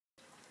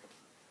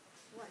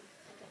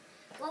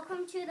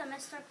welcome to the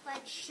Mr.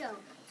 Pledge Show.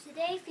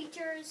 Today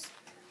features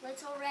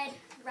Little Red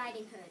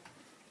Riding Hood.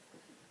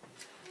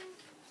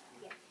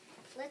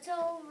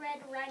 Little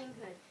Red Riding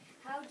Hood,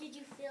 how did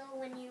you feel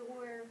when you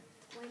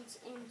went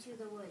into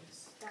the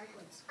woods, dark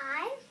woods?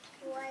 I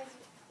was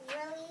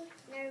really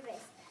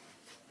nervous,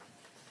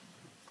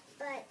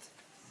 but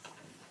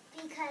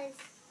because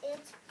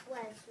it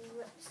was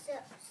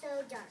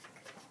so dark.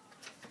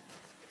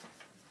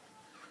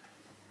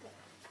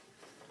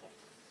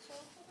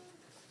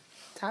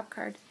 Top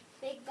card.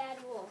 Big Bad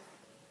Wolf.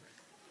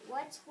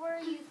 What were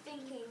you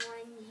thinking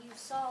when you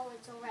saw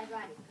Little Red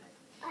Riding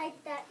Hood? I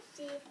thought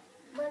she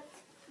looked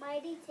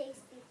mighty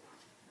tasty.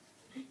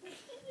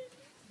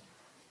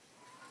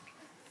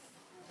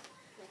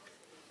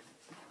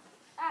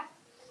 Hold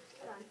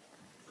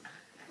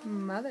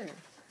on. Mother.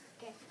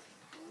 Okay.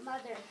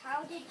 Mother,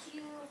 how did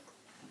you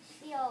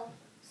feel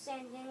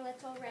sending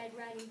Little Red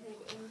Riding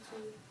Hood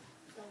into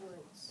the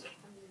woods?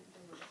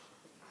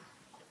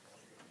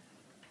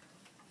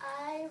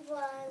 I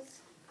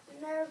was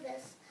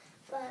nervous,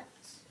 but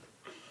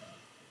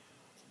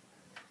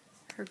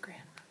Her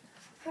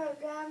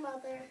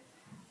grandmother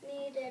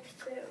needed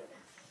food.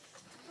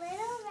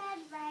 Little Red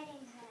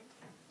Riding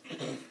Hood,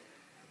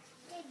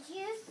 did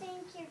you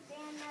think your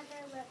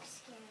grandmother looked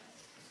scary?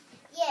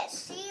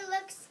 Yes, she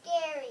looked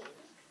scary.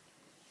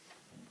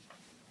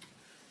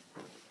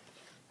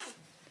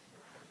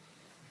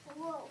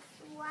 Wolf,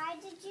 why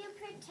did you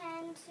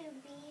pretend to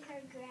be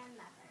her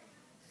grandmother?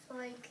 So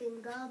I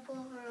can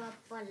gobble her up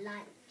for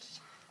lunch.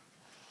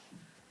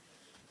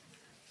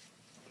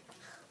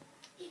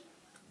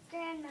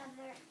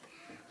 Grandmother,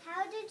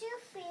 how did you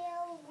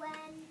feel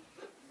when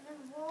the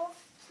wolf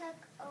took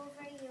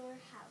over your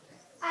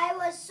house? I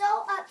was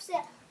so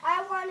upset.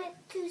 I wanted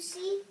to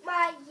see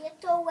my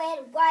Little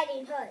Red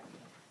Riding Hood.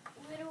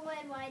 Little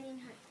Red Riding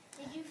Hood,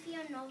 did you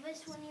feel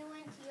nervous when you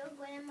went to your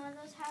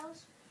grandmother's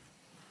house?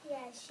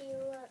 Yeah, she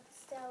looked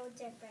so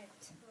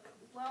different.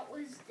 What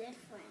was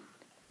different?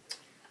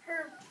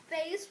 Her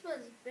face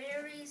was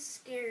very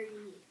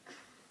scary.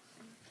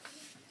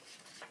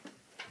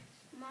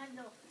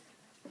 Mother,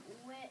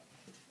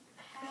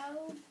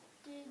 how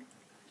did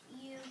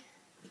you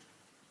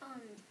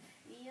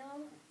feel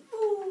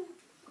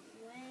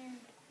when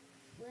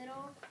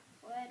Little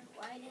Red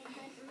Riding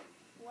Hood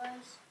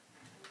was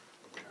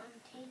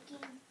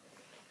taking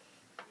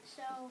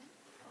so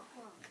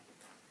long?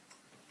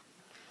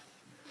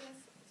 Yes,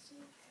 she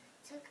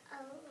took a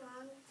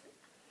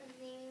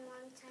very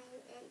long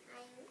time, and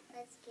I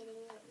was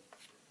getting ready.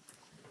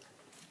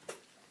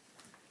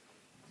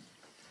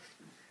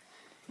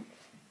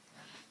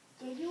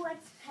 Did you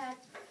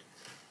expect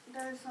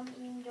there's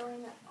something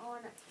going on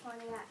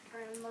funny at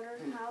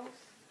grandmother's house?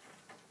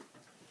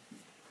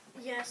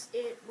 Yes,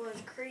 it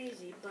was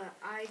crazy, but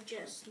I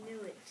just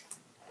knew it.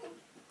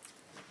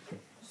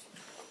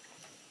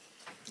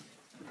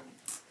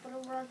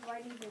 Little Red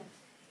Riding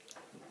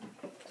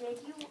Hood, did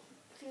you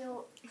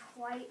feel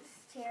quite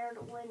scared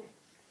when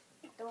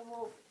the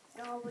wolf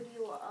gobbled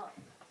you up?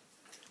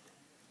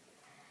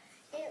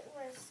 It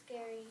was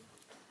scary.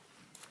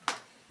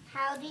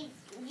 How did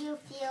you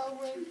feel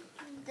when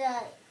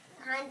the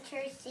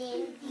hunter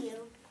saved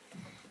you?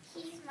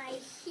 He's my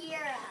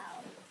hero.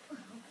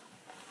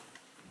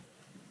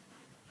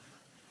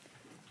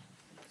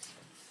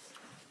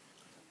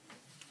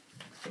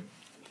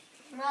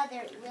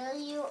 Mother, will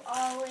you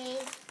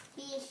always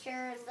be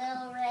sure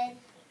Little Red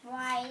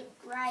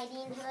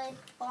Riding Hood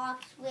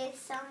walks with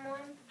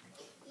someone?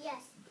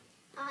 Yes,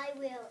 I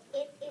will.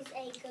 It is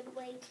a good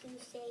way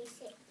to stay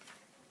safe.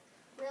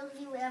 Will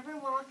you ever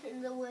walk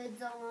in the woods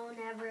alone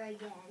ever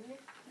again?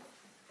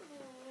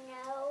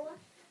 No,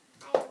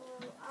 I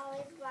will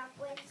always walk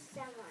with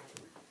someone.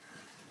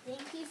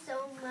 Thank you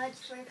so much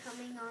for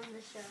coming on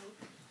the show.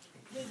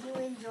 Did you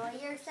enjoy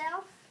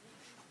yourself?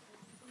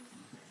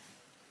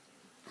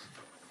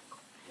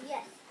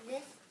 Yes,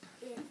 this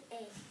is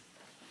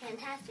a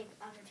fantastic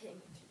opportunity.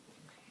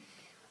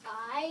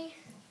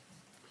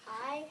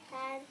 I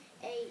had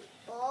a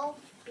ball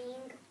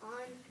being